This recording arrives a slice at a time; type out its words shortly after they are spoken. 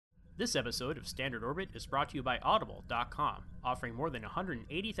This episode of Standard Orbit is brought to you by Audible.com, offering more than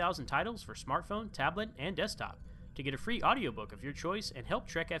 180,000 titles for smartphone, tablet, and desktop. To get a free audiobook of your choice and help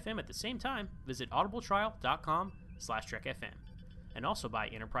Trek FM at the same time, visit audibletrial.com/trekfm. And also by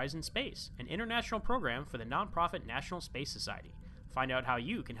Enterprise in Space, an international program for the nonprofit National Space Society. Find out how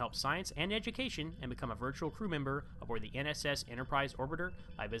you can help science and education and become a virtual crew member aboard the NSS Enterprise Orbiter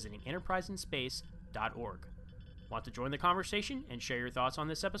by visiting enterpriseinspace.org. Want to join the conversation and share your thoughts on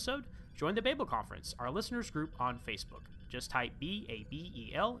this episode? Join the Babel Conference, our listeners group on Facebook. Just type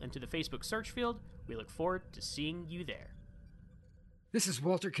BABEL into the Facebook search field. We look forward to seeing you there. This is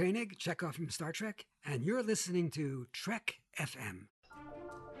Walter Koenig, Chekhov from Star Trek, and you're listening to Trek FM.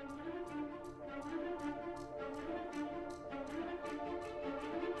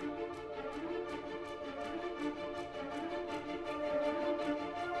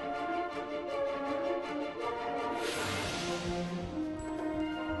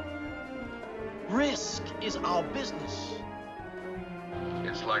 Risk is our business.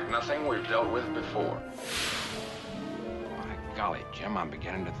 It's like nothing we've dealt with before. By golly, Jim, I'm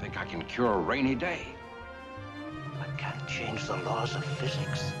beginning to think I can cure a rainy day. I can't change the laws of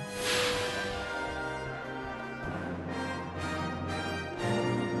physics.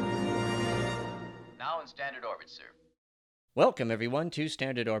 Now in Standard Orbit, sir. Welcome, everyone, to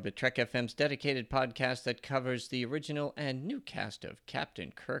Standard Orbit, Trek FM's dedicated podcast that covers the original and new cast of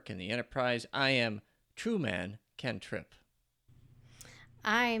Captain Kirk and the Enterprise. I am True Man Ken Tripp.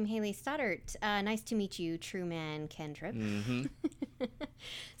 I'm Haley Stoddart. Nice to meet you, True Man Ken Tripp. Mm-hmm.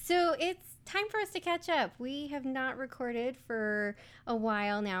 So it's time for us to catch up. We have not recorded for a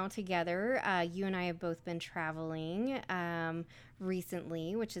while now together. You and I have both been traveling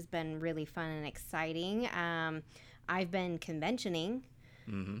recently, which has been really fun and exciting. I've been conventioning.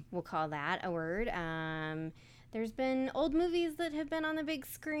 Mm-hmm. We'll call that a word. There's been old movies that have been on the big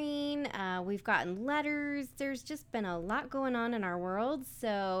screen. We've gotten letters. There's just been a lot going on in our world.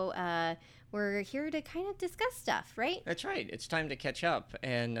 So we're here to kind of discuss stuff, right? That's right. It's time to catch up.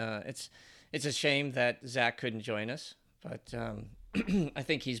 And it's a shame that Zach couldn't join us. But I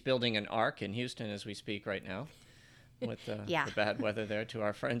think he's building an ark in Houston as we speak right now. With the bad weather there. To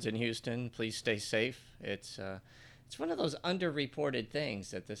our friends in Houston, please stay safe. It's one of those underreported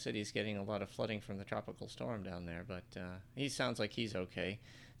things that the city's getting a lot of flooding from the tropical storm down there, but he sounds like he's okay,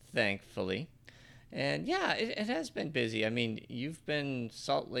 thankfully. And yeah, it has been busy. I mean, you've been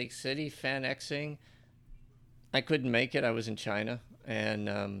Salt Lake City fan-Xing. I couldn't make it. I was in China,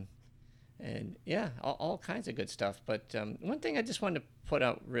 and yeah, all kinds of good stuff. But one thing I just wanted to put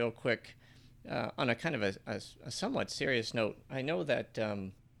out real quick on a kind of a somewhat serious note. I know that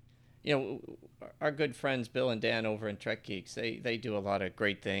our good friends Bill and Dan over in Trek Geeks, they do a lot of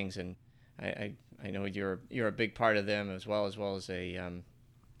great things, and I know you're a big part of them as well as a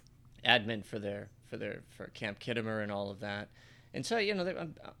admin for Camp Kittimer and all of that. And so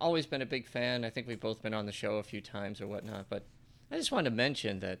I've always been a big fan. I think we've both been on the show a few times or whatnot. But I just wanted to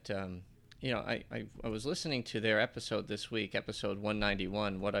mention that I was listening to their episode this week, episode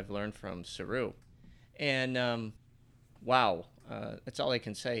 191, What I've Learned from Saru, and wow. That's all I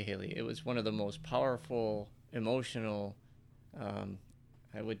can say, Haley. It was one of the most powerful, emotional,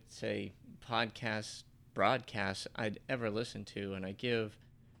 I would say, broadcasts I'd ever listened to. And I give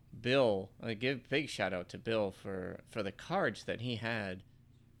big shout out to Bill for the courage that he had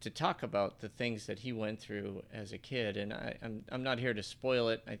to talk about the things that he went through as a kid. And I'm not here to spoil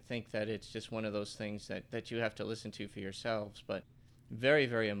it. I think that it's just one of those things that you have to listen to for yourselves. But very,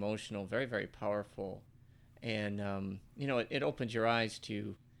 very emotional, very, very powerful. And, it opens your eyes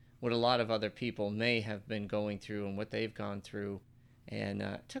to what a lot of other people may have been going through and what they've gone through. And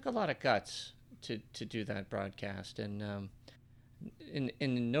it took a lot of guts to do that broadcast. And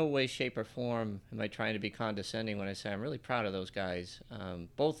in no way, shape, or form am I trying to be condescending when I say I'm really proud of those guys.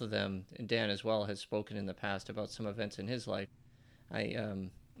 Both of them, and Dan as well, has spoken in the past about some events in his life. To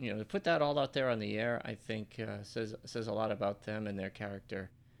put that all out there on the air, I think says a lot about them and their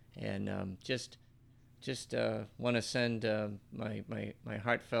character. And just want to send my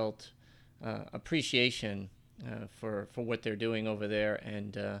heartfelt appreciation for what they're doing over there.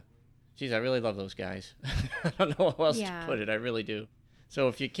 And, geez, I really love those guys. I don't know how else to put it. I really do. So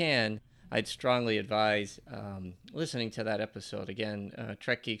if you can, I'd strongly advise listening to that episode. Again,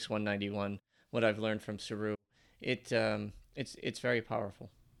 Trek Geeks 191, What I've Learned from Saru. It's very powerful.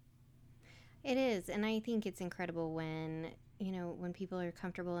 It is, and I think it's incredible when people are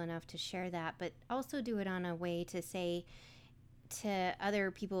comfortable enough to share that, but also do it on a way to say to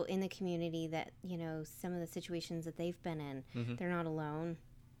other people in the community that, some of the situations that they've been in, they're not alone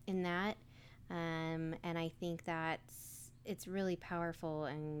in that. And I think that's it's really powerful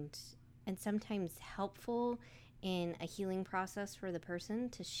and sometimes helpful in a healing process for the person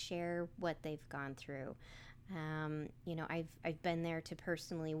to share what they've gone through. You know, I've been there to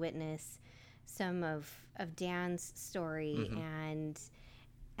personally witness some of Dan's story, and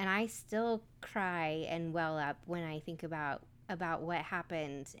I still cry and well up when I think about what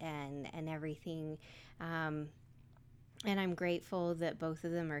happened and everything. And I'm grateful that both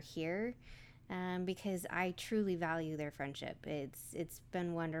of them are here, because I truly value their friendship. It's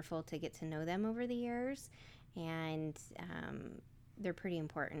been wonderful to get to know them over the years, and they're pretty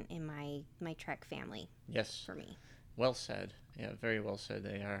important in my Trek family. Yes. For me. Well said. Yeah, very well said.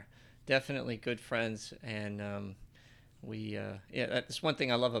 They are definitely good friends, and that's one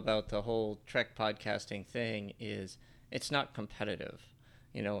thing I love about the whole Trek podcasting thing is it's not competitive.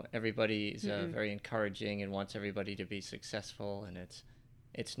 You know, everybody's very encouraging and wants everybody to be successful, and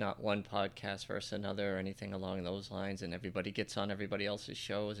it's not one podcast versus another or anything along those lines, and everybody gets on everybody else's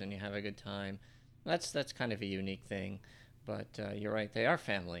shows and you have a good time. That's kind of a unique thing, but you're right, they are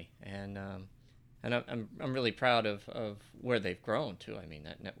family, and I'm really proud of where they've grown too. I mean,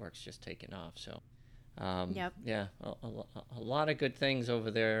 that network's just taken off, so Yep. yeah, a lot of good things over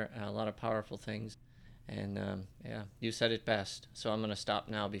there, a lot of powerful things. And yeah, you said it best. So I'm going to stop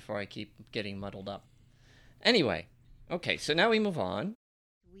now before I keep getting muddled up. Anyway, okay, so now we move on.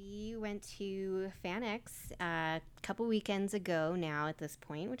 We went to FanX a couple weekends ago now at this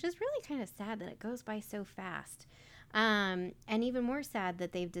point, which is really kind of sad that it goes by so fast. And even more sad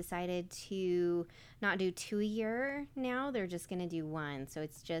that they've decided to not do 2 a year now. They're just going to do 1. So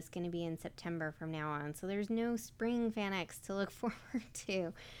it's just going to be in September from now on. So there's no spring FanX to look forward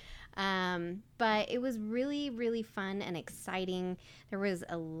to. But it was really, really fun and exciting. There was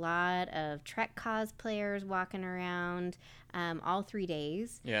a lot of Trek cosplayers walking around all 3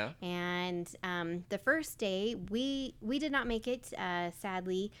 days. Yeah. And the first day, we did not make it,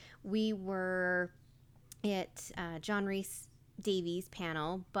 sadly. We were at John Rhys Davies'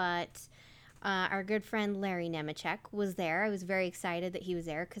 panel, but our good friend Larry Nemechek was there. I was very excited that he was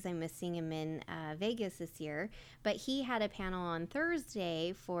there because I missed seeing him in Vegas this year. But he had a panel on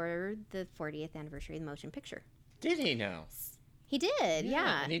Thursday for the 40th anniversary of the motion picture. Did he now? He did,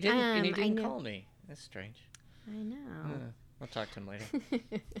 yeah. And he didn't call me. That's strange. I know. I'll talk to him later.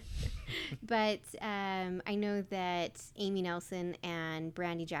 But I know that Amy Nelson and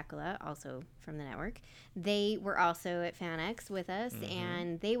Brandy Jackola, also from the network, they were also at FanX with us,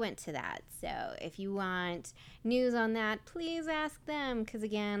 and they went to that. So if you want news on that, please ask them, because,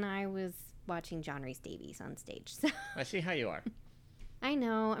 again, I was watching John Rhys Davies on stage. So I see how you are. I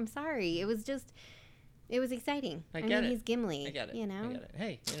know. I'm sorry. It was exciting. I get it. He's Gimli. I get it. You know? I get it.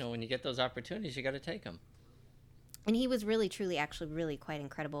 Hey, when you get those opportunities, you got to take them. And he was really, truly, actually really quite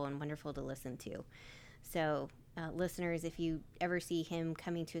incredible and wonderful to listen to. So, listeners, if you ever see him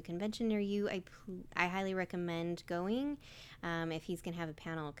coming to a convention near you, I highly recommend going if he's going to have a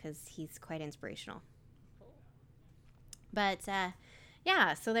panel, because he's quite inspirational. But,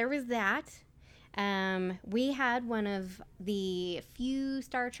 yeah, so there was that. We had one of the few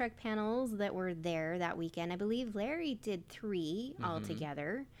Star Trek panels that were there that weekend. I believe Larry did 3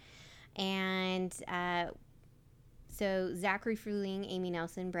 altogether. And so Zachary Fruling, Amy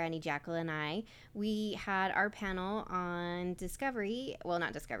Nelson, Brandy Jackola, and I, we had our panel on Discovery. Well,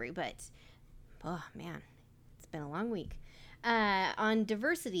 not Discovery, but, oh, man, it's been a long week. On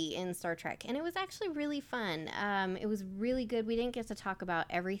diversity in Star Trek. And it was actually really fun. It was really good. We didn't get to talk about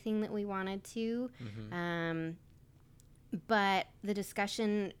everything that we wanted to. But the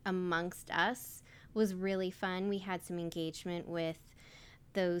discussion amongst us was really fun. We had some engagement with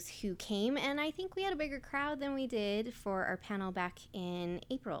those who came, and I think we had a bigger crowd than we did for our panel back in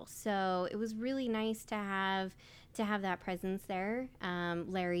April. So it was really nice to have that presence there.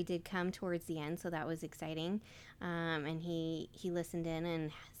 Larry did come towards the end, so that was exciting. And he listened in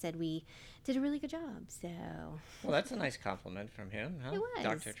and said we did a really good job. So well, that's a nice compliment from him, huh? It was.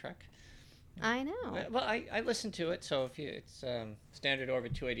 Dr. Trek. I know. Well, I listened to it, so it's Standard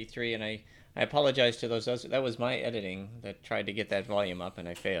Orbit 283, and I apologize to those. That was my editing that tried to get that volume up, and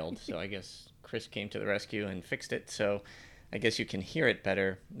I failed. So I guess Chris came to the rescue and fixed it. So I guess you can hear it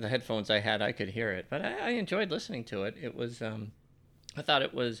better. The headphones I had, I could hear it, but I enjoyed listening to it. It was, I thought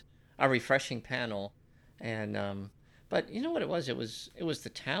it was a refreshing panel, and but you know what it was? It was the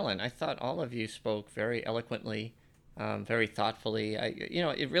talent. I thought all of you spoke very eloquently. Very thoughtfully.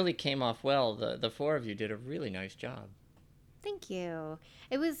 It really came off well. The 4 of you did a really nice job. Thank you.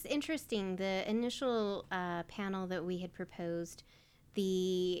 It was interesting. The initial panel that we had proposed,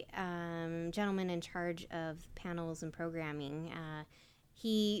 the gentleman in charge of panels and programming,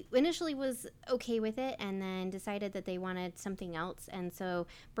 he initially was okay with it and then decided that they wanted something else. And so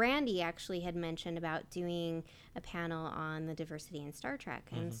Brandy actually had mentioned about doing a panel on the diversity in Star Trek.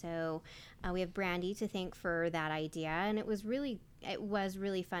 And so we have Brandy to thank for that idea. And it was really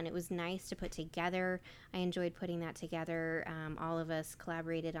fun. It was nice to put together. I enjoyed putting that together. All of us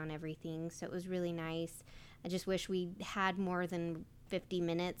collaborated on everything. So it was really nice. I just wish we had more than 50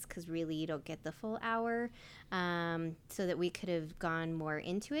 minutes, because really you don't get the full hour, so that we could have gone more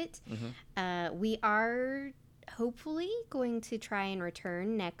into it. We are hopefully going to try and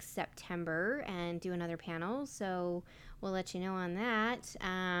return next September and do another panel, so we'll let you know on that.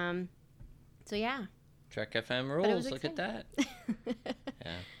 So yeah, Trek FM rules. Look at that.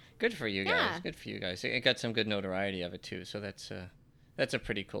 Yeah, good for you guys. Good for you guys. It got some good notoriety of it too, so that's a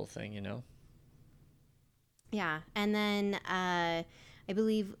pretty cool thing, you know. Yeah, and then I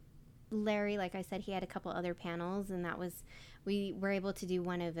believe Larry, like I said, he had a couple other panels, and we were able to do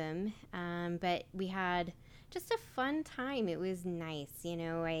one of them. But we had just a fun time. It was nice, you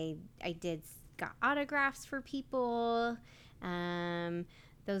know. I got autographs for people.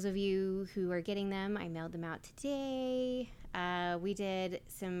 Those of you who are getting them, I mailed them out today. We had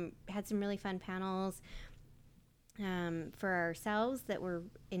some really fun panels for ourselves that were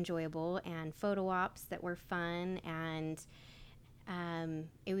enjoyable, and photo ops that were fun, and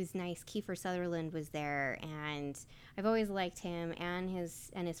it was nice. Kiefer Sutherland was there, and I've always liked him and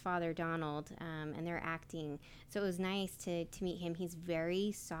his father Donald, and their acting. So it was nice to meet him. He's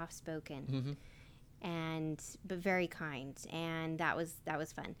very soft spoken, but very kind, and that was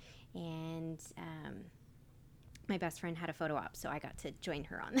fun. And my best friend had a photo op, so I got to join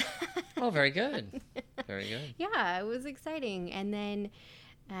her on that. Oh, very good. Very good. Yeah, it was exciting. And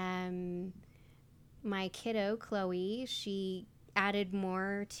then my kiddo, Chloe, she added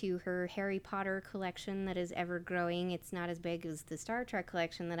more to her Harry Potter collection that is ever growing. It's not as big as the Star Trek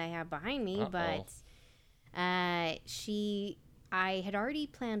collection that I have behind me, but I had already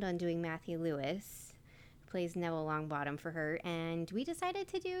planned on doing Matthew Lewis, who plays Neville Longbottom, for her, and we decided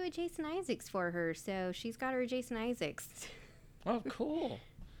to do a Jason Isaacs for her, so she's got her Jason Isaacs. Oh, cool.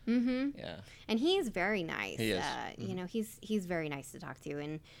 Yeah. And he is very nice. He is. You know, he's very nice to talk to.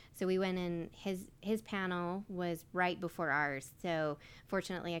 And so we went in, his panel was right before ours. So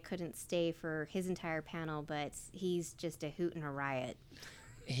fortunately I couldn't stay for his entire panel, but he's just a hoot and a riot.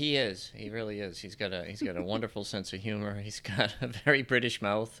 He is. He really is. He's got a wonderful sense of humor. He's got a very British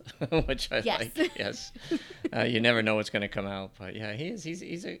mouth, which I like. Yes. You never know what's going to come out, but yeah, he is.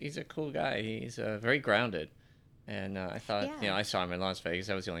 He's a cool guy. He's very grounded. And I thought, you know, I saw him in Las Vegas.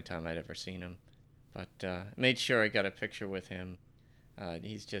 That was the only time I'd ever seen him. But made sure I got a picture with him.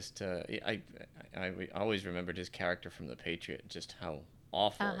 He's just, I always remembered his character from The Patriot, just how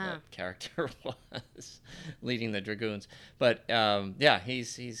awful that character was, leading the Dragoons. But yeah,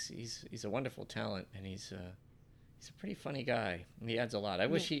 he's a wonderful talent, and he's a pretty funny guy. He adds a lot. I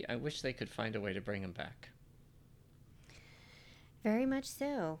wish they could find a way to bring him back. Very much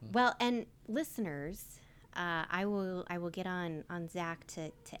so. Well, and listeners, I will get on Zach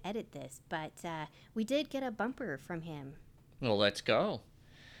to edit this, but we did get a bumper from him. Well, let's go.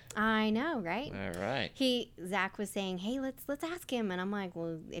 I know, right? All right. Zach was saying, "Hey, let's ask him," and I'm like,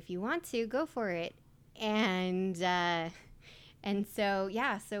 "Well, if you want to, go for it." And so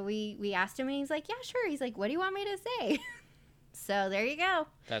yeah, so we asked him, and he's like, "Yeah, sure." He's like, "What do you want me to say?" So there you go.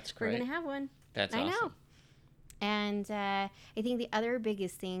 That's great. We're gonna have one. That's awesome. I know. And I think the other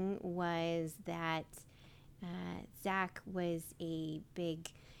biggest thing was that Zach was a big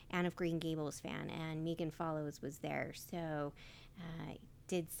Anne of Green Gables fan, and Megan Follows was there. So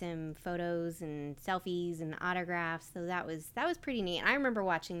did some photos and selfies and autographs. So that was pretty neat. I remember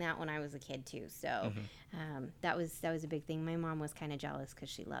watching that when I was a kid too. So that was a big thing. My mom was kind of jealous because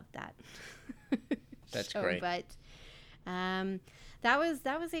she loved that. That's great. But that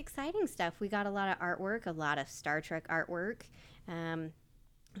was exciting stuff. We got a lot of artwork, a lot of Star Trek artwork.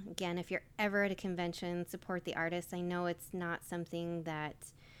 Again, if you're ever at a convention, support the artists. I know it's not something that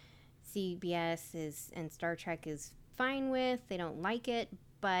CBS and Star Trek is fine with. They don't like it,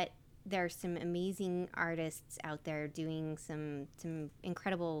 but there's some amazing artists out there doing some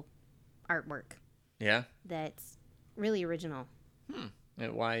incredible artwork. Yeah. That's really original.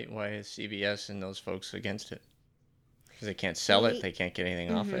 And why is CBS and those folks against it? Because they can't sell it? They can't get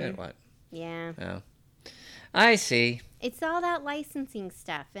anything off of it? What? Yeah. Oh. I see. It's all that licensing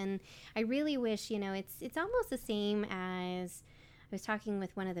stuff, and I really wish, it's almost the same as I was talking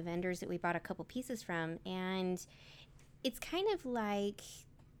with one of the vendors that we bought a couple pieces from, and it's kind of like,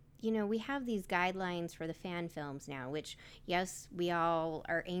 we have these guidelines for the fan films now, which, yes, we all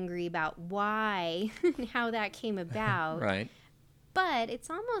are angry about why and how that came about. Right. But it's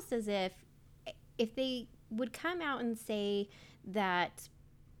almost as if they would come out and say that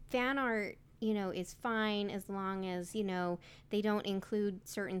fan art, is fine as long as, they don't include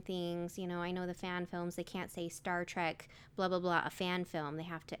certain things. I know the fan films, they can't say Star Trek, blah, blah, blah, a fan film. They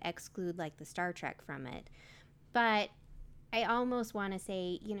have to exclude, like, the Star Trek from it. But I almost want to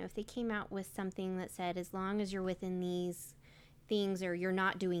say, if they came out with something that said, as long as you're within these things or you're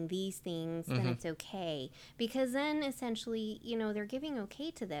not doing these things, then it's okay. Because then essentially, they're giving okay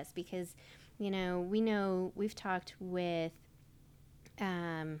to this because, we've talked with,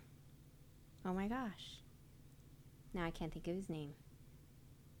 oh my gosh, now I can't think of his name.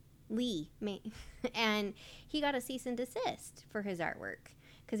 Lee, and he got a cease and desist for his artwork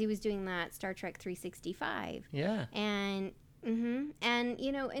because he was doing that Star Trek 365. Yeah. And,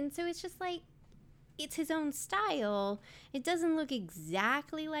 and so it's just like, it's his own style. It doesn't look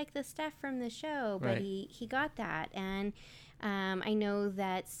exactly like the stuff from the show, but right. he got that. And I know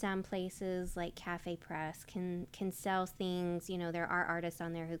that some places like Cafe Press can sell things. There are artists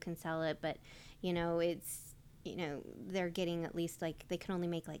on there who can sell it, but it's they're getting at least like they can only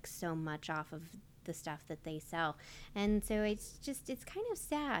make like so much off of the stuff that they sell. And so it's kind of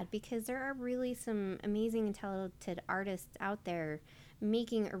sad because there are really some amazing and talented artists out there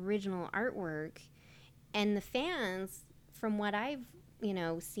making original artwork. And the fans, from what I've,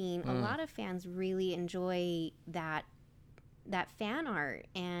 seen, a lot of fans really enjoy that fan art,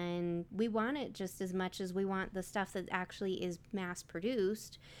 and we want it just as much as we want the stuff that actually is mass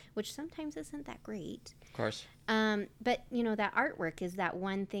produced, which sometimes isn't that great. Of course. But that artwork is that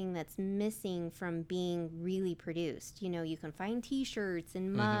one thing that's missing from being really produced. You can find T-shirts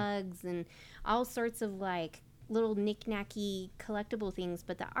and mugs and all sorts of like little knick-knacky collectible things,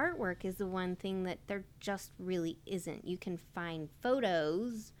 but the artwork is the one thing that there just really isn't. You can find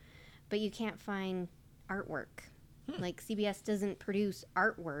photos, but you can't find artwork. Like CBS doesn't produce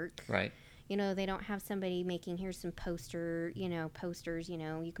artwork. Right. They don't have somebody making, here's some posters,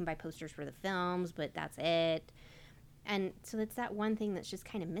 you can buy posters for the films, but that's it. And so it's that one thing that's just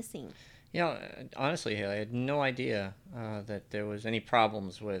kind of missing. Honestly, Haley, I had no idea that there was any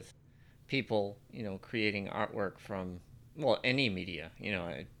problems with people, creating artwork from, any media,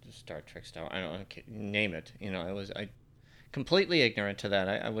 Star Trek style, I don't know, name it. I completely ignorant to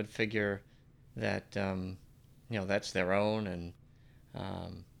that. I would figure that, that's their own, and,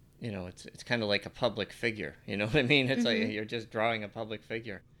 it's kind of like a public figure, you know what I mean? It's like you're just drawing a public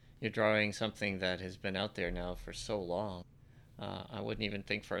figure. You're drawing something that has been out there now for so long. I wouldn't even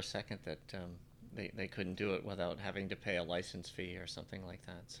think for a second that they couldn't do it without having to pay a license fee or something like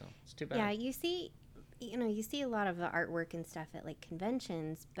that. So it's too bad. Yeah, you see a lot of the artwork and stuff at like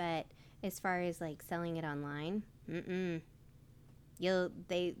conventions, but as far as like selling it online,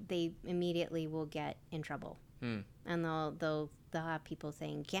 they immediately will get in trouble, and they'll have people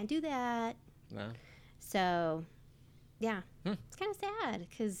saying you can't do that. No. So, yeah, it's kind of sad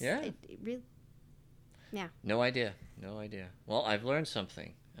because it really. Yeah. No idea. Well, I've learned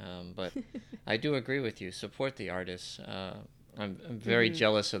something, but I do agree with you. Support the artists. I'm very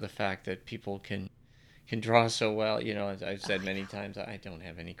jealous of the fact that people can draw so well. As I've said many times, I don't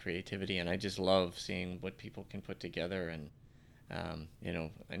have any creativity, and I just love seeing what people can put together. And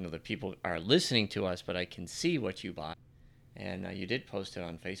I know that people are listening to us, but I can see what you bought, and you did post it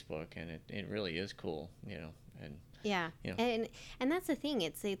on Facebook, and it really is cool. And. Yeah, and that's the thing.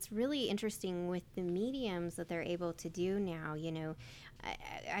 It's really interesting with the mediums that they're able to do now.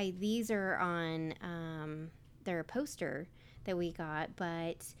 These are on their poster that we got,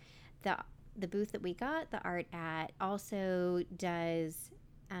 but the booth that we got the art at also does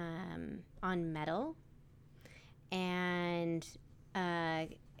on metal and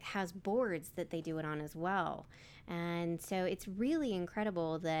has boards that they do it on as well. And so it's really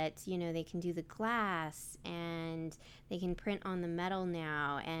incredible that, they can do the glass and they can print on the metal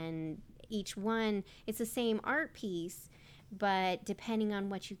now. And each one, it's the same art piece, but depending on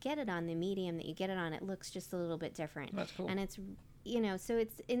what you get it on, the medium that you get it on, it looks just a little bit different. That's cool. And it's, so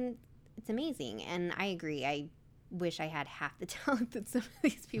it's amazing. And I agree. I wish I had half the talent that some of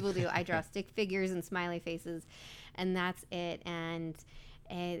these people do. I draw stick figures and smiley faces, and that's it. And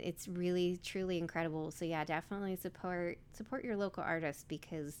it's really, truly incredible. So yeah, definitely support your local artists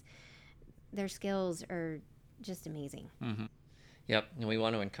because their skills are just amazing. Mm-hmm. Yep, and we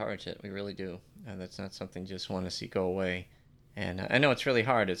want to encourage it. We really do. That's not something just want to see go away. And I know it's really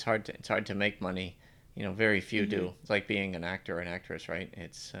hard. It's hard to make money. Very few do. It's like being an actor or an actress, right?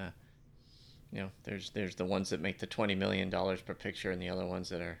 It's there's the ones that make the $20 million per picture, and the other ones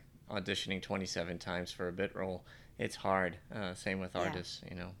that are auditioning 27 times for a bit role. It's hard. Same with artists,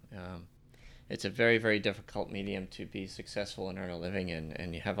 it's a very, very difficult medium to be successful and earn a living in,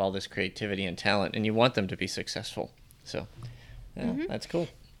 and you have all this creativity and talent, and you want them to be successful. So, yeah, that's cool.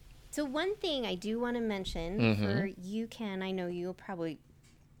 So one thing I do want to mention for you, Ken, I know you'll probably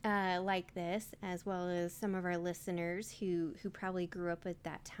like this, as well as some of our listeners who probably grew up at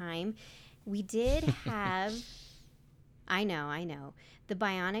that time. We did have, I know, the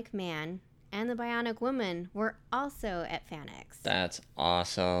Bionic Man and the Bionic Woman were also at FanX. That's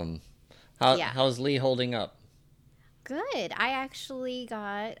awesome. How's Lee holding up? Good. I actually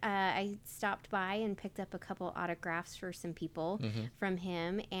I stopped by and picked up a couple autographs for some people from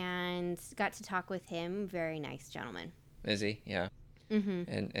him and got to talk with him. Very nice gentleman. Is he? Yeah.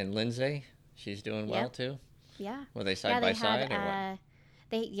 And Lindsay, she's doing well too? Yeah. Were they side by side or what?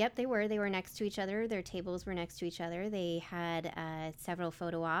 They were. They were next to each other. Their tables were next to each other. They had several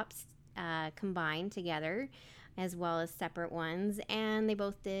photo ops combined together, as well as separate ones, and they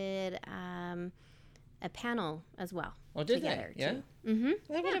both did a panel as well. Oh, did together they? Yeah. Mm-hmm.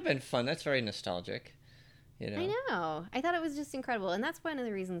 That would have been fun. That's very nostalgic. You know. I know. I thought it was just incredible, and that's one of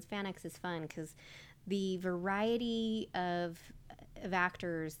the reasons FanX is fun, because the variety of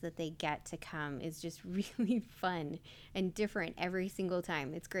actors that they get to come is just really fun and different every single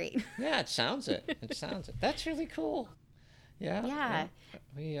time. It's great. Yeah, it sounds it. That's really cool. Yeah.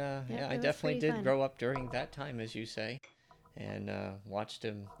 I definitely did grow up during that time, as you say, and watched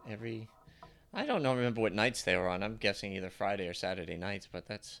him every. I don't remember what nights they were on. I'm guessing either Friday or Saturday nights, but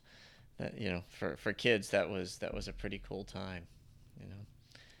that for kids that was a pretty cool time, you know.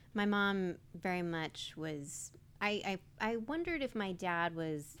 My mom very much was. I wondered if my dad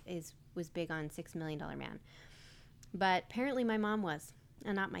was big on $6 Million Man, but apparently my mom was,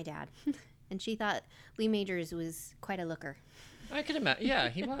 and not my dad, and she thought Lee Majors was quite a looker. I could imagine. Yeah,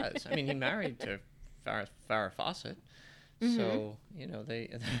 he was. I mean, he married to Farrah Fawcett, so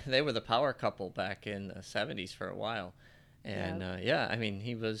they were the power couple back in the '70s for a while, and I mean,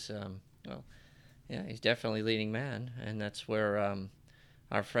 he was he's definitely leading man, and that's where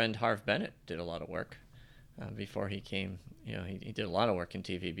our friend Harv Bennett did a lot of work. Before he came, he did a lot of work in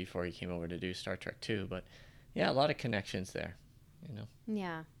TV before he came over to do Star Trek 2. But yeah, a lot of connections there,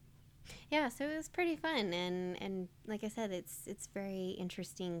 Yeah, so it was pretty fun, and like I said, it's very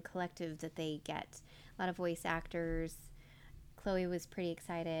interesting collective that they get. A lot of voice actors. Chloe was pretty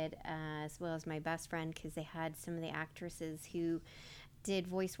excited, as well as my best friend, because they had some of the actresses who did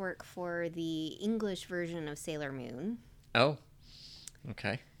voice work for the English version of Sailor Moon. Oh,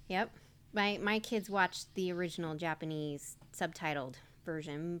 okay. Yep. My kids watched the original Japanese subtitled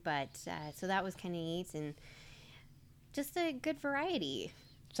version, but so that was kind of neat and just a good variety.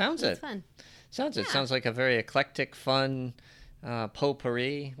 Sounds it. Fun. Sounds it. Sounds like a very eclectic, fun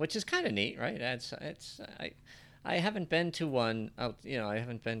potpourri, which is kind of neat, right? I haven't been to one out. I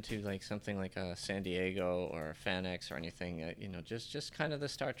haven't been to like something like a San Diego or FanX or anything. Just kind of the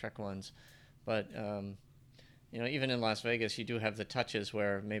Star Trek ones, but. Even in Las Vegas, you do have the touches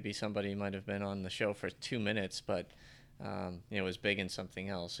where maybe somebody might have been on the show for 2 minutes, but was big in something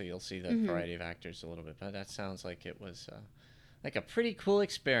else. So you'll see that variety of actors a little bit. But that sounds like it was like a pretty cool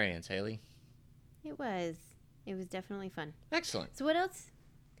experience, Haley. It was. It was definitely fun. Excellent. So what else?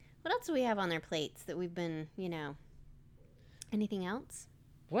 What else do we have on their plates that we've been, Anything else?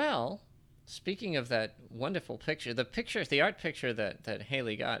 Well, speaking of that wonderful picture, the art picture that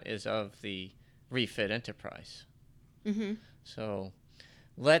Haley got is of the Refit Enterprise. Mm-hmm. So,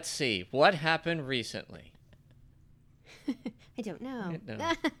 let's see. What happened recently? I don't know.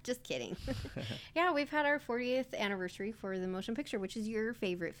 Just kidding. Yeah, we've had our 40th anniversary for the motion picture, which is your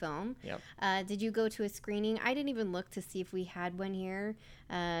favorite film. Yep. Did you go to a screening? I didn't even look to see if we had one here.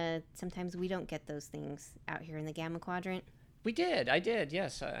 Sometimes we don't get those things out here in the Gamma Quadrant. We did. I did.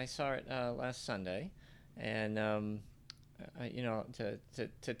 Yes, I saw it last Sunday, and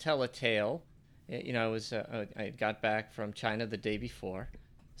to tell a tale. I got back from China the day before,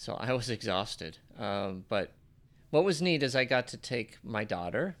 so I was exhausted. But what was neat is I got to take my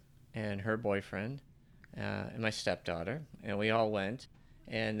daughter and her boyfriend and my stepdaughter, and we all went,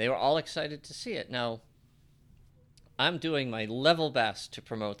 and they were all excited to see it. Now, I'm doing my level best to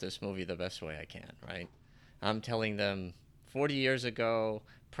promote this movie the best way I can, right? I'm telling them 40 years ago,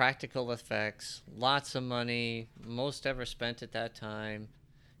 practical effects, lots of money, most ever spent at that time.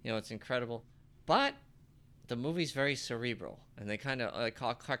 It's incredible. But the movie's very cerebral, and they kind of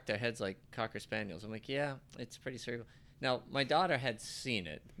cock their heads like Cocker Spaniels. I'm like, yeah, it's pretty cerebral. Now, my daughter had seen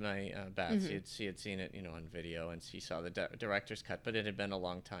it, my Beth. She had seen it, on video, and she saw the director's cut, but it had been a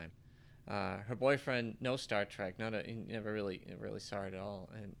long time. Her boyfriend, no Star Trek, he never really saw it at all,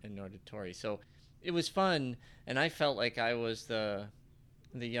 and nor did Tori. So it was fun, and I felt like I was the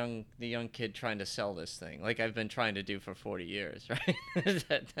the young kid trying to sell this thing, like I've been trying to do for 40 years, right?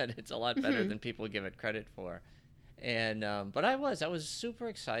 that it's a lot better than people give it credit for. And but I was super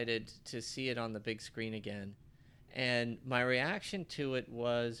excited to see it on the big screen again, and my reaction to it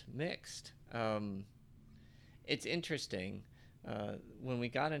was mixed. It's interesting. When we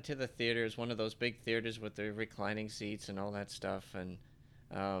got into the theaters, one of those big theaters with the reclining seats and all that stuff, and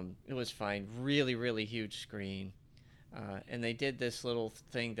it was fine. Really, really huge screen. And they did this little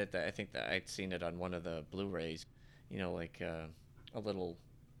thing that I think that I'd seen it on one of the Blu-rays, like a little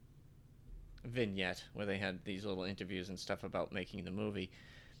vignette where they had these little interviews and stuff about making the movie.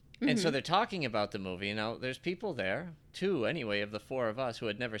 And so they're talking about the movie. Now, there's people there, 2 anyway, of the 4 of us who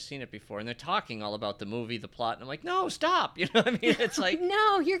had never seen it before, and they're talking all about the movie, the plot, and I'm like, no, stop! What I mean? It's like,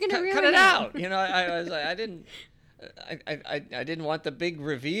 no, you're gonna ruin cut it out. I was like, I didn't want the big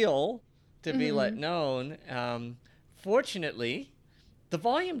reveal to be let known. Fortunately, the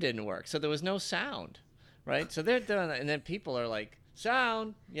volume didn't work, so there was no sound, right? So they're doing that, and then people are like,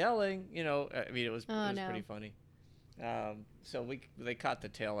 sound, yelling, I mean, it was pretty funny. So they caught the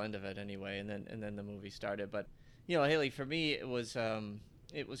tail end of it anyway, and then the movie started. But, Haley, for me, it was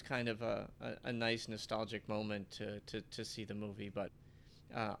kind of a nice nostalgic moment to see the movie. But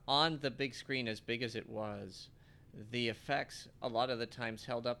on the big screen, as big as it was, the effects a lot of the times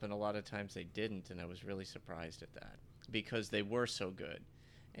held up, and a lot of times they didn't, and I was really surprised at that, because they were so good.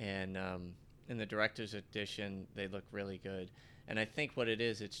 And in the director's edition, they look really good. And I think what it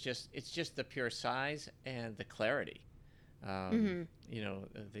is, it's just the pure size and the clarity. The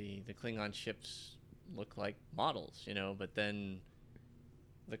Klingon ships look like models, but then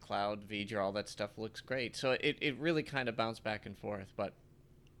the Cloud, V'ger, all that stuff looks great. So it really kind of bounced back and forth. But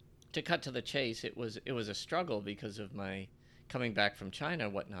to cut to the chase, it was a struggle because of my coming back from China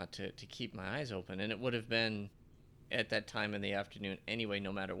and whatnot to keep my eyes open. And it would have been at that time in the afternoon anyway,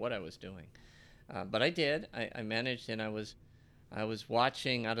 no matter what I was doing. But I did. I managed, and I was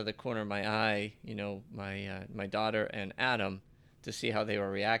watching out of the corner of my eye, my daughter and Adam, to see how they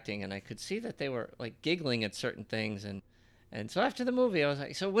were reacting, and I could see that they were like giggling at certain things, and so after the movie, I was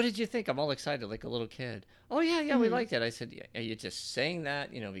like, "So what did you think?" I'm all excited, like a little kid. "Oh yeah, we liked it." I said, "Are you just saying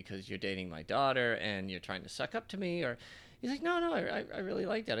that, because you're dating my daughter and you're trying to suck up to me?" Or he's like, "No, I really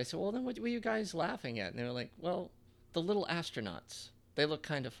liked it." I said, "Well, then what were you guys laughing at?" And they were like, "Well, the little astronauts. They look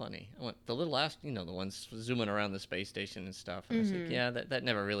kind of funny." I went, "The little the ones zooming around the space station and stuff." And I was like, "Yeah, that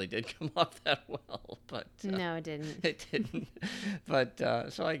never really did come off that well." But no, it didn't. It didn't. But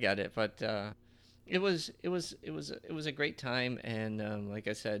so I get it. But it was a great time, and like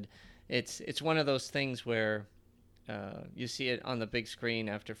I said, it's one of those things where you see it on the big screen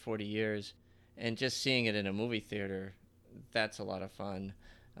after 40 years, and just seeing it in a movie theater, that's a lot of fun.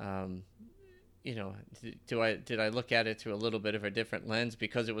 Did I look at it through a little bit of a different lens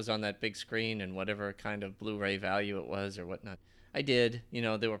because it was on that big screen and whatever kind of Blu-ray value it was or whatnot? I did.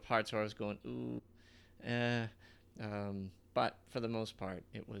 There were parts where I was going, ooh, but for the most part,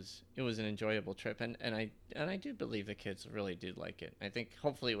 it was an enjoyable trip, and I do believe the kids really did like it. I think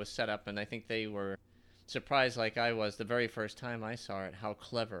hopefully it was set up, and I think they were surprised like I was the very first time I saw it, how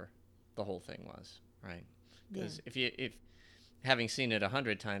clever the whole thing was, right? Because if having seen it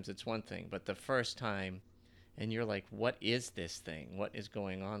 100 times, it's one thing, but the first time, and you're like, what is this thing? What is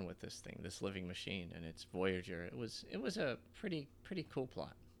going on with this thing, this living machine? And it's Voyager. It was a pretty cool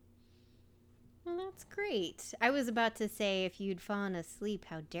plot. Well, that's great. I was about to say, if you'd fallen asleep,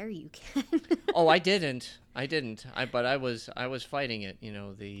 how dare you, Ken? Oh, I didn't. But I was fighting it.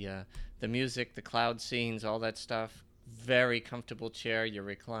 The music, the cloud scenes, all that stuff. Very comfortable chair. You're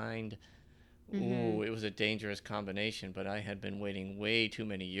reclined. Ooh, it was a dangerous combination, but I had been waiting way too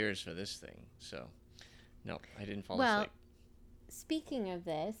many years for this thing. So, no, I didn't fall asleep. Speaking of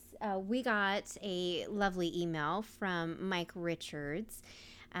this, we got a lovely email from Mike Richards,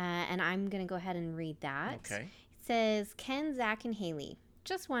 and I'm going to go ahead and read that. Okay. It says, Ken, Zach, and Haley,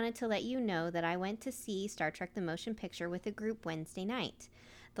 just wanted to let you know that I went to see Star Trek the Motion Picture with a group Wednesday night.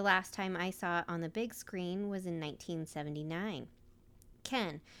 The last time I saw it on the big screen was in 1979.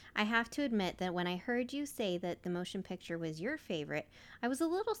 Ken, I have to admit that when I heard you say that the motion picture was your favorite, I was a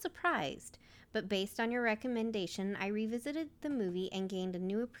little surprised. But based on your recommendation, I revisited the movie and gained a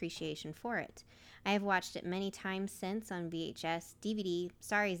new appreciation for it. I have watched it many times since on VHS, DVD,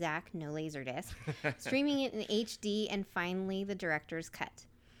 sorry Zach, no Laserdisc, streaming it in HD, and finally the director's cut.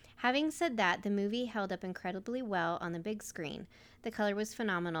 Having said that, the movie held up incredibly well on the big screen. The color was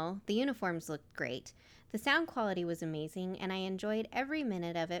phenomenal, the uniforms looked great, the sound quality was amazing, and I enjoyed every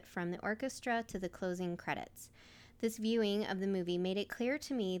minute of it from the orchestra to the closing credits. This viewing of the movie made it clear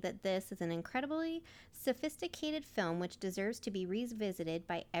to me that this is an incredibly sophisticated film which deserves to be revisited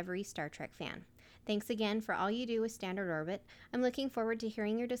by every Star Trek fan. Thanks again for all you do with Standard Orbit. I'm looking forward to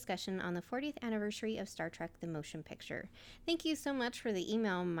hearing your discussion on the 40th anniversary of Star Trek the Motion Picture. Thank you so much for the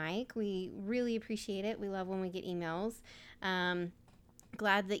email, Mike. We really appreciate it. We love when we get emails.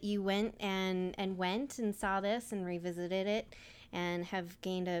 Glad that you went and saw this and revisited it and have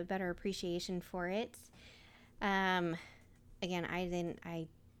gained a better appreciation for it. Again, I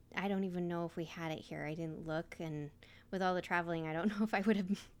don't even know if we had it here. I didn't look, and with all the traveling, I don't know if I would have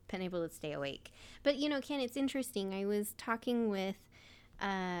been able to stay awake. But, you know, Ken, it's interesting. I was talking with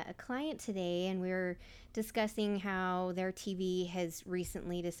a client today, and we were discussing how their TV has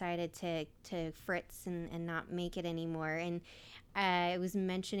recently decided to fritz and not make it anymore. And I was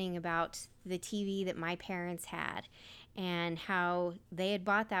mentioning about the TV that my parents had and how they had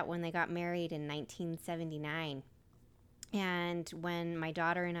bought that when they got married in 1979. And when my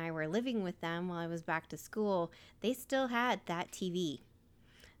daughter and I were living with them while I was back to school, they still had that TV.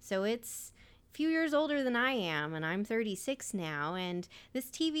 So it's a few years older than I am, and I'm 36 now, and this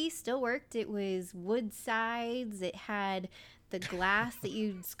TV still worked. It was wood sides. It had the glass that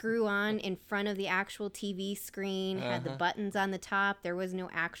you'd screw on in front of the actual TV screen, had the buttons on the top. There was no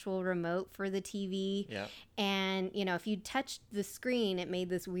actual remote for the TV. Yeah. And, you know, if you touched the screen, it made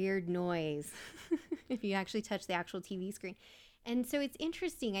this weird noise if you actually touched the actual TV screen. And so it's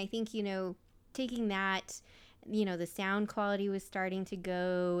interesting. I think, you know, taking that, you know, the sound quality was starting to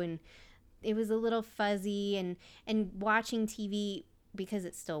go, and it was a little fuzzy, and watching TV, because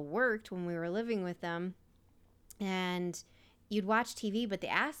it still worked when we were living with them, and you'd watch TV, but the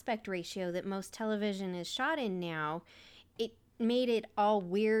aspect ratio that most television is shot in now, it made it all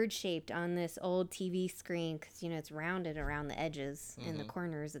weird shaped on this old TV screen because, you know, it's rounded around the edges and the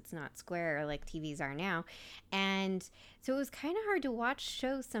corners. It's not square like TVs are now. And so it was kind of hard to watch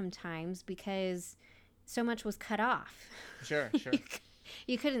shows sometimes because so much was cut off. Sure.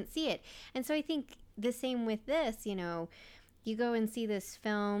 You couldn't see it. And so I think the same with this, you know, you go and see this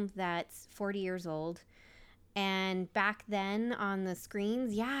film that's 40 years old. And back then on the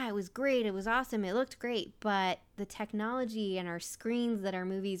screens, yeah, it was great. It was awesome. It looked great. But the technology and our screens that our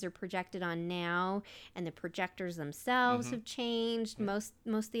movies are projected on now, and the projectors themselves have changed. Most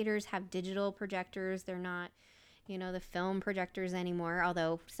theaters have digital projectors. They're not, you know, the film projectors anymore.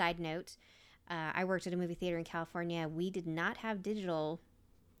 Although, side note, I worked at a movie theater in California. We did not have digital,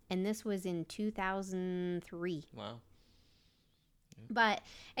 and this was in 2003. Wow. But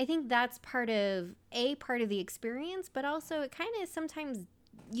I think that's part of the experience, but also it kind of sometimes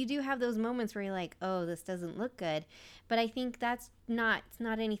you do have those moments where you're like, oh, this doesn't look good. But I think it's not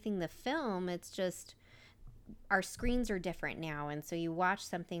anything the film, it's just our screens are different now. And so you watch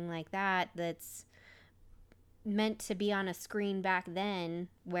something like that's meant to be on a screen back then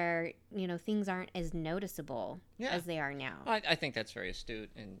where, you know, things aren't as noticeable as they are now. I think that's very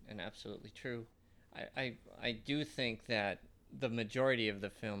astute and absolutely true. I do think that the majority of the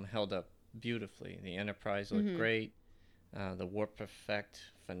film held up beautifully. The Enterprise looked great. The warp effect,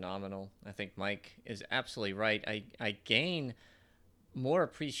 phenomenal. I think Mike is absolutely right. I gain more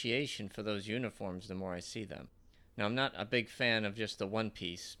appreciation for those uniforms the more I see them. Now, I'm not a big fan of just the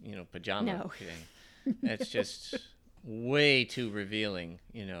one-piece, you know, pajama thing. It's just way too revealing,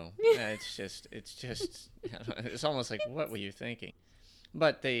 you know. It's just it's almost like, what were you thinking?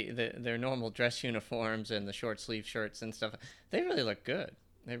 But their normal dress uniforms and the short sleeve shirts and stuff, they really look good.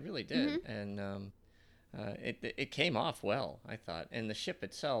 They really did. And it came off well, I thought. And the ship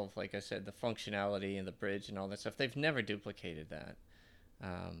itself, like I said, the functionality and the bridge and all that stuff, they've never duplicated that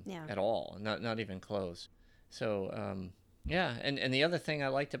at all, not even close. So, yeah. And the other thing I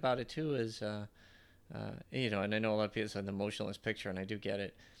liked about it, too, is, you know, and I know a lot of people say the motionless picture, and I do get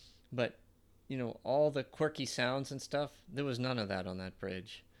it. But you know, all the quirky sounds and stuff, there was none of that on that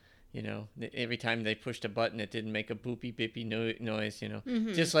bridge. You know, every time they pushed a button, it didn't make a boopy bippy noise, you know.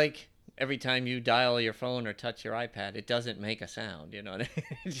 Just like every time you dial your phone or touch your iPad, it doesn't make a sound, you know.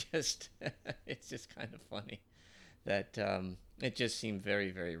 It's just kind of funny that it just seemed very,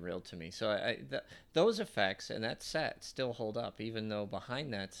 very real to me. So those effects and that set still hold up, even though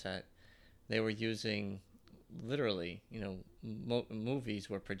behind that set they were using literally, you know, movies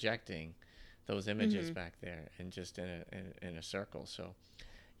were projecting those images back there and just in a circle. So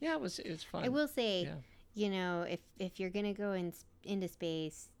yeah, it was fun. I will say, you know, if you're gonna go into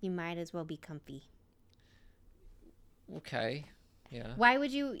space, you might as well be comfy. Okay. Yeah. Why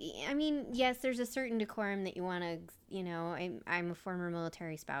would you? I mean, yes, there's a certain decorum that you want to, you know, I'm a former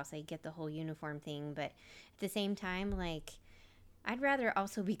military spouse. I get the whole uniform thing, but at the same time, like, I'd rather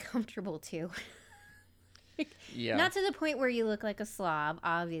also be comfortable too. Yeah. Not to the point where you look like a slob,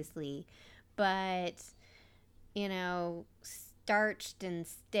 obviously, but, starched and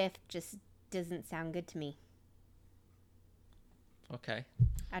stiff just doesn't sound good to me. Okay.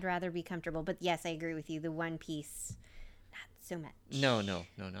 I'd rather be comfortable. But yes, I agree with you. The one piece, not so much. No,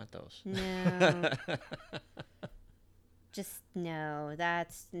 not those. No. Just no.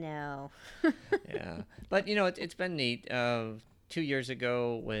 That's no. Yeah. But, it's been neat. 2 years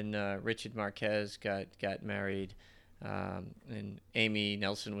ago when Richard Marquez got married, and Amy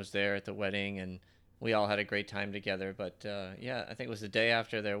Nelson was there at the wedding, and we all had a great time together. But, I think it was the day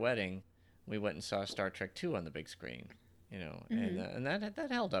after their wedding, we went and saw Star Trek II on the big screen. And that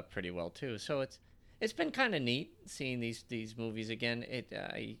held up pretty well too. So it's been kind of neat seeing these movies again.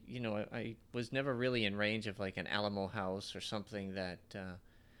 I was never really in range of like an Alamo House or something that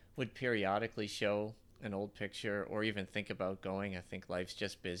would periodically show an old picture or even think about going. I think life's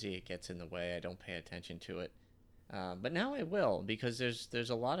just busy; it gets in the way. I don't pay attention to it. But now I will, because there's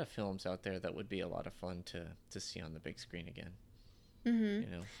a lot of films out there that would be a lot of fun to see on the big screen again.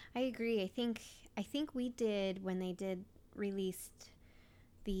 Mm-hmm. I agree. I think we did when they released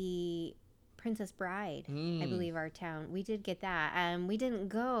the Princess Bride, I believe, our town. We did get that. We didn't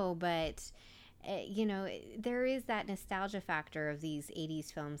go, but there is that nostalgia factor of these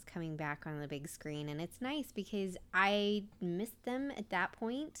 80s films coming back on the big screen, and it's nice because I missed them at that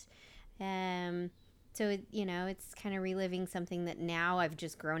point. So it's kind of reliving something that now I've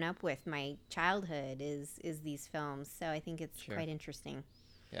just grown up with. My childhood is these films, so I think it's quite interesting.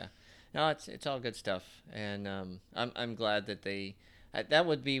 Yeah. No, it's all good stuff, and I'm glad that that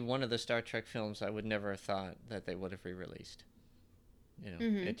would be one of the Star Trek films I would never have thought that they would have re-released.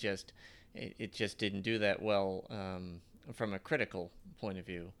 It just didn't do that well from a critical point of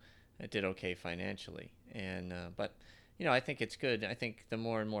view. It did okay financially, and but I think it's good. I think the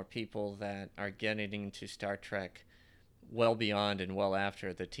more and more people that are getting into Star Trek well beyond and well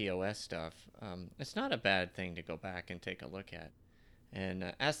after the TOS stuff, it's not a bad thing to go back and take a look at.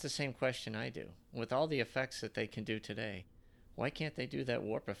 And ask the same question I do. With all the effects that they can do today, why can't they do that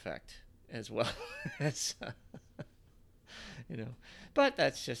warp effect as well as, But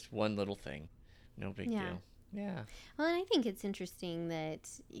that's just one little thing. No big deal. Yeah. Well, and I think it's interesting that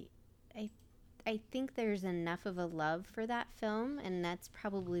I think there's enough of a love for that film, and that's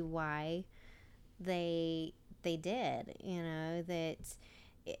probably why they did, that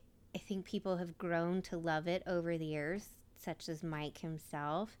I think people have grown to love it over the years, such as Mike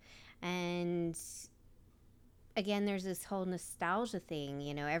himself. And again, there's this whole nostalgia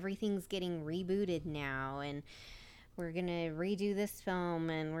thing, everything's getting rebooted now, and we're going to redo this film,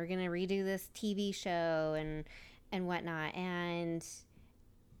 and we're going to redo this TV show and whatnot. And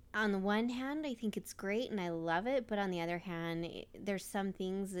on the one hand, I think it's great and I love it, but on the other hand, there's some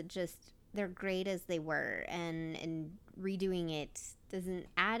things that just, they're great as they were, and redoing it doesn't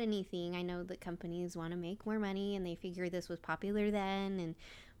add anything. I know that companies want to make more money, and they figure this was popular then, and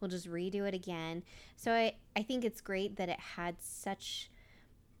we'll just redo it again. So I think it's great that it had such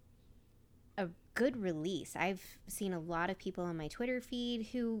a good release. I've seen a lot of people on my Twitter feed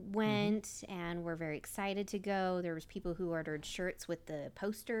who went and were very excited to go. There was people who ordered shirts with the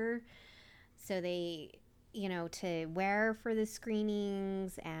poster, so they, to wear for the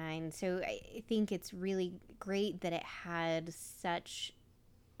screenings. And so I think it's really great that it had such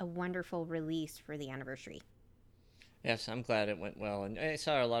a wonderful release for the anniversary. Yes, I'm glad it went well. And I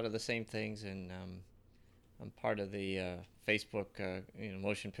saw a lot of the same things, and I'm part of the Facebook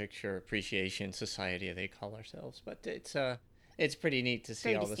Motion Picture Appreciation Society, they call ourselves. But it's pretty neat to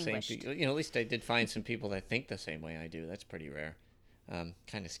see all the same people. At least I did find some people that think the same way I do. That's pretty rare.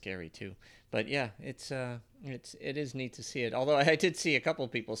 Kind of scary too. But yeah, it is neat to see it. Although I did see a couple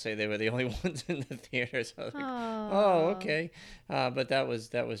of people say they were the only ones in the theater. So I was like, oh, okay. But that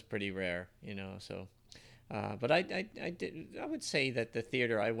was pretty rare, So, but I would say that the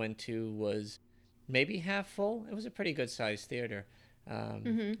theater I went to was maybe half full. It was a pretty good sized theater.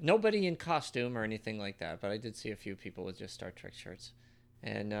 Nobody in costume or anything like that, but I did see a few people with just Star Trek shirts.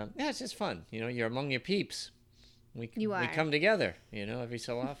 And it's just fun. You're among your peeps. We come together, every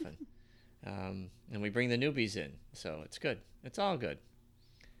so often. And we bring the newbies in. So it's good. It's all good.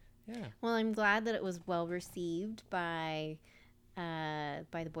 Yeah. Well, I'm glad that it was well received by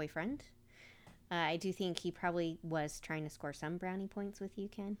the boyfriend. I do think he probably was trying to score some brownie points with you,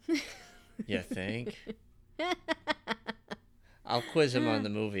 Ken. You think? I'll quiz him on the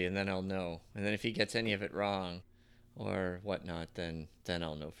movie, and then I'll know. And then if he gets any of it wrong or whatnot, then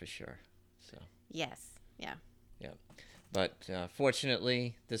I'll know for sure. So. Yes. Yeah. Yeah. But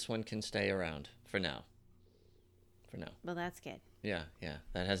fortunately, this one can stay around for now. Well, that's good. Yeah.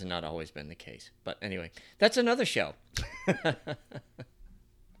 That has not always been the case. But anyway, that's another show.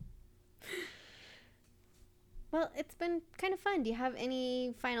 Well, it's been kind of fun. Do you have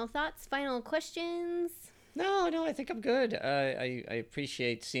any final thoughts, final questions? No, I think I'm good. I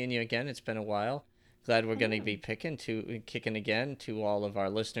appreciate seeing you again. It's been a while. Glad we're going to be kicking again. To all of our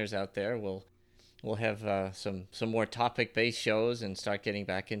listeners out there, we'll have some more topic-based shows and start getting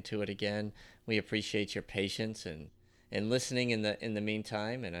back into it again. We appreciate your patience and listening in the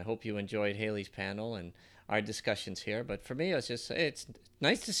meantime, and I hope you enjoyed Haley's panel and our discussions here. But for me, it's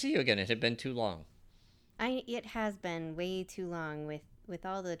nice to see you again. It had been too long. It has been way too long with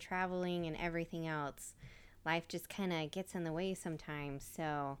all the traveling and everything else. Life just kind of gets in the way sometimes.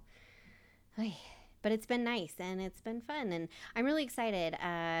 So, but it's been nice and it's been fun, and I'm really excited.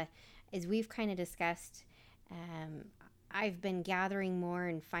 As we've kind of discussed, I've been gathering more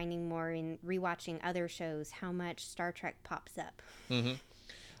and finding more in rewatching other shows how much Star Trek pops up. Mm-hmm.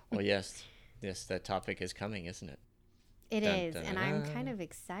 Well, yes, that topic is coming, isn't it? It is, and I'm kind of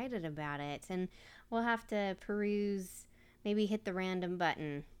excited about it. And we'll have to peruse, maybe hit the random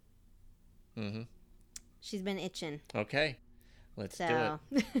button. Mm-hmm. She's been itching. Okay, let's do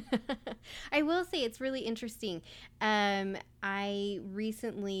it. I will say it's really interesting. I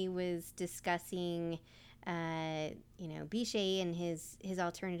recently was discussing, Bichet and his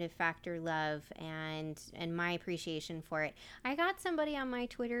alternative factor love and my appreciation for it. I got somebody on my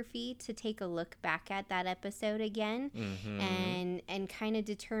Twitter feed to take a look back at that episode again, and kind of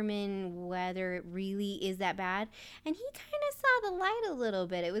determine whether it really is that bad. And he kind of saw the light a little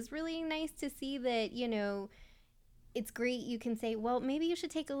bit. It was really nice to see that, it's great you can say, well, maybe you should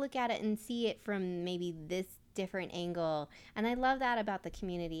take a look at it and see it from maybe this different angle. And I love that about the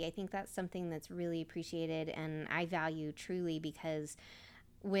community. I think that's something that's really appreciated and I value truly, because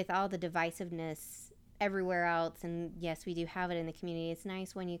with all the divisiveness everywhere else, and yes, we do have it in the community, it's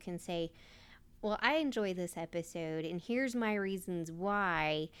nice when you can say, well, I enjoy this episode and here's my reasons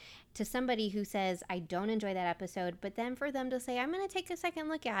why, to somebody who says, I don't enjoy that episode, but then for them to say, I'm going to take a second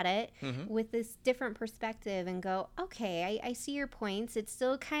look at it with this different perspective and go, okay, I see your points. It's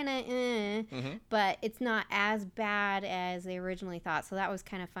still kind of, but it's not as bad as they originally thought. So that was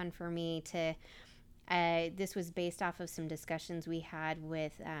kind of fun for me to, this was based off of some discussions we had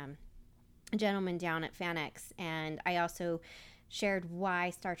with a gentleman down at FanX. And I also shared why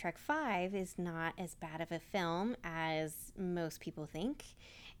Star Trek V is not as bad of a film as most people think.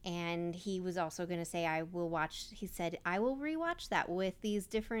 And he was also going to say, he said, I will rewatch that with these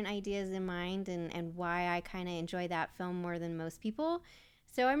different ideas in mind and why I kind of enjoy that film more than most people.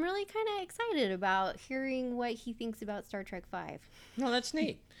 So I'm really kind of excited about hearing what he thinks about Star Trek V. Well, that's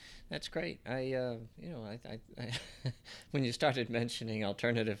neat. That's great. I when you started mentioning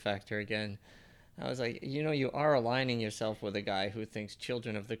alternative factor again, I was like, you are aligning yourself with a guy who thinks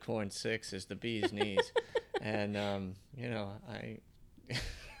Children of the Corn 6 is the bee's knees. And,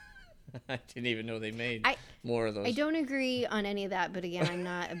 I didn't even know they made more of those. I don't agree on any of that, but again, I'm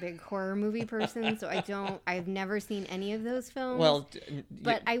not a big horror movie person, so I've never seen any of those films. Well,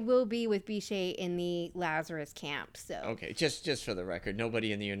 but I will be with Bichet in the Lazarus camp, so. Okay, just for the record,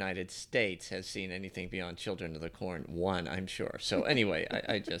 nobody in the United States has seen anything beyond Children of the Corn 1, I'm sure. So anyway,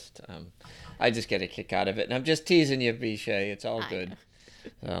 I just get a kick out of it, and I'm just teasing you, Bichet. It's all good.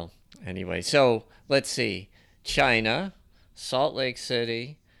 So anyway, so let's see. China, Salt Lake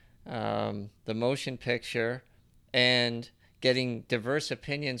City, the motion picture, and getting diverse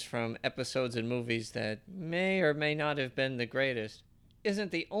opinions from episodes and movies that may or may not have been the greatest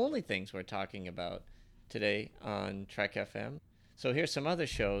isn't the only things we're talking about today on Trek FM. So here's some other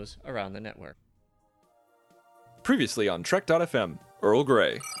shows around the network. Previously on Trek.fm, Earl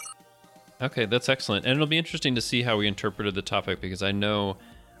Grey. Okay, that's excellent. And it'll be interesting to see how we interpreted the topic, because I know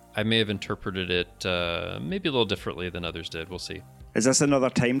I may have interpreted it maybe a little differently than others did. We'll see. Is this another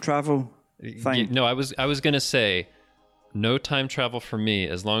time travel thing? No, I was going to say no time travel for me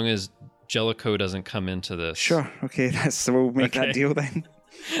as long as Jellicoe doesn't come into this. Sure. Okay, we'll make that deal then.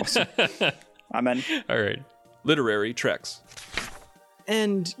 Awesome. I'm in. All right. Literary Treks.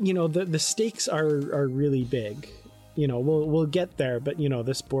 And, the stakes are really big. We'll get there, but,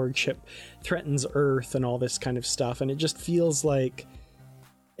 this Borg ship threatens Earth and all this kind of stuff. And it just feels like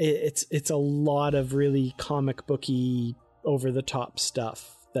it's a lot of really comic booky, over-the-top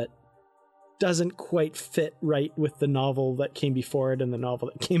stuff that doesn't quite fit right with the novel that came before it and the novel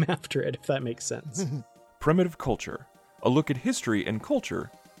that came after it, if that makes sense. Primitive Culture, a look at history and culture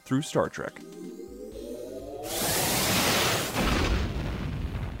through Star Trek.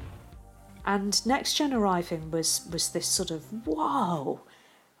 And Next Gen arriving was this sort of, whoa,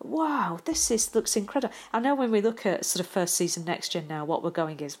 wow, looks incredible. I know when we look at sort of first season Next Gen now, what we're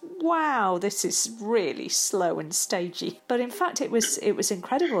going is, wow, this is really slow and stagey. But in fact, it was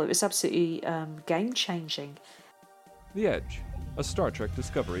incredible. It was absolutely game changing. The Edge, a Star Trek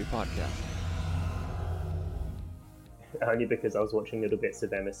Discovery podcast. Only because I was watching little bits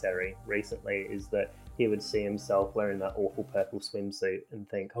of Emissary recently, is that he would see himself wearing that awful purple swimsuit and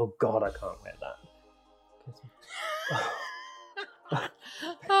think, oh God, I can't wear that.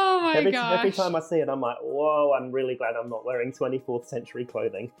 Oh my gosh. Every time I see it, I'm like, whoa, I'm really glad I'm not wearing 24th century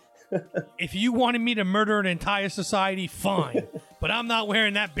clothing. If you wanted me to murder an entire society, fine. But I'm not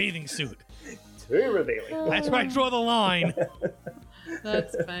wearing that bathing suit. Too revealing. That's where I draw the line.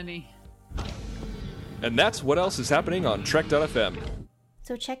 That's funny. And that's what else is happening on Trek.fm.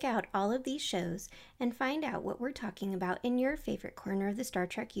 So check out all of these shows and find out what we're talking about in your favorite corner of the Star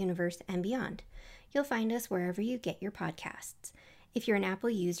Trek universe and beyond. You'll find us wherever you get your podcasts. If you're an Apple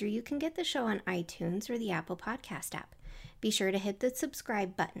user, you can get the show on iTunes or the Apple Podcast app. Be sure to hit the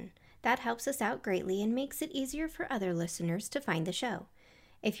subscribe button. That helps us out greatly and makes it easier for other listeners to find the show.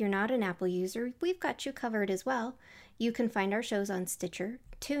 If you're not an Apple user, we've got you covered as well. You can find our shows on Stitcher,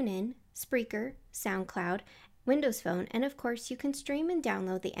 TuneIn, Spreaker, SoundCloud, Windows Phone, and of course you can stream and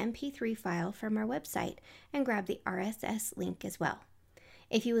download the MP3 file from our website and grab the RSS link as well.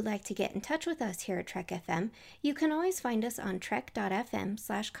 If you would like to get in touch with us here at Trek FM, you can always find us on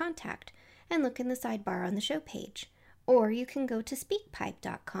trek.fm/contact and look in the sidebar on the show page. Or you can go to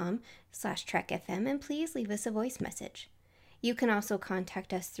speakpipe.com/trekfm and please leave us a voice message. You can also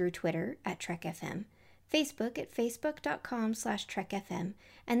contact us through Twitter at TrekFM, Facebook at facebook.com/trekfm,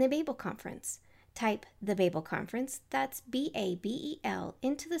 and the Babel Conference. Type the Babel Conference, that's BABEL,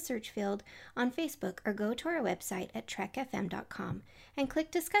 into the search field on Facebook or go to our website at trekfm.com and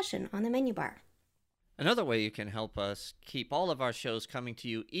click discussion on the menu bar. Another way you can help us keep all of our shows coming to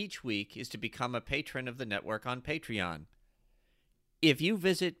you each week is to become a patron of the network on Patreon. If you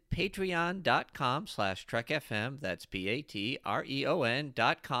visit patreon.com/trekfm, that's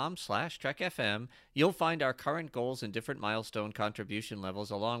patreon.com/trekfm, you'll find our current goals and different milestone contribution levels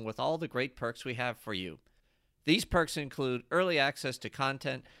along with all the great perks we have for you. These perks include early access to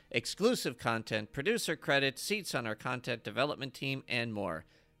content, exclusive content, producer credits, seats on our content development team, and more.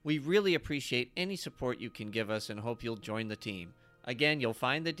 We really appreciate any support you can give us and hope you'll join the team. Again, you'll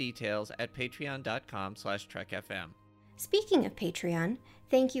find the details at patreon.com/trekfm. Speaking of Patreon,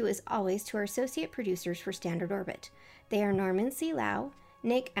 thank you as always to our associate producers for Standard Orbit. They are Norman C. Lau,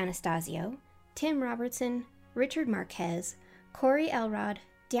 Nick Anastasio, Tim Robertson, Richard Marquez, Corey Elrod,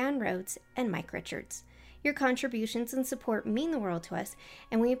 Dan Rhodes, and Mike Richards. Your contributions and support mean the world to us,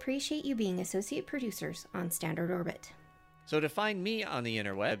 and we appreciate you being associate producers on Standard Orbit. So to find me on the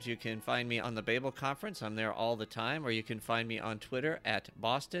interwebs, you can find me on the Babel Conference. I'm there all the time. Or you can find me on Twitter at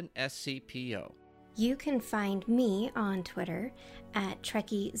BostonSCPO. You can find me on Twitter at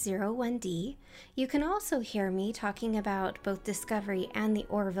Trekkie01D. You can also hear me talking about both Discovery and the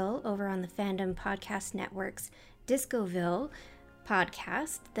Orville over on the Fandom Podcast Network's Discoville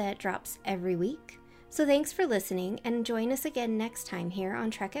podcast that drops every week. So thanks for listening, and join us again next time here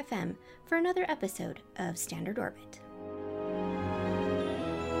on Trek FM for another episode of Standard Orbit.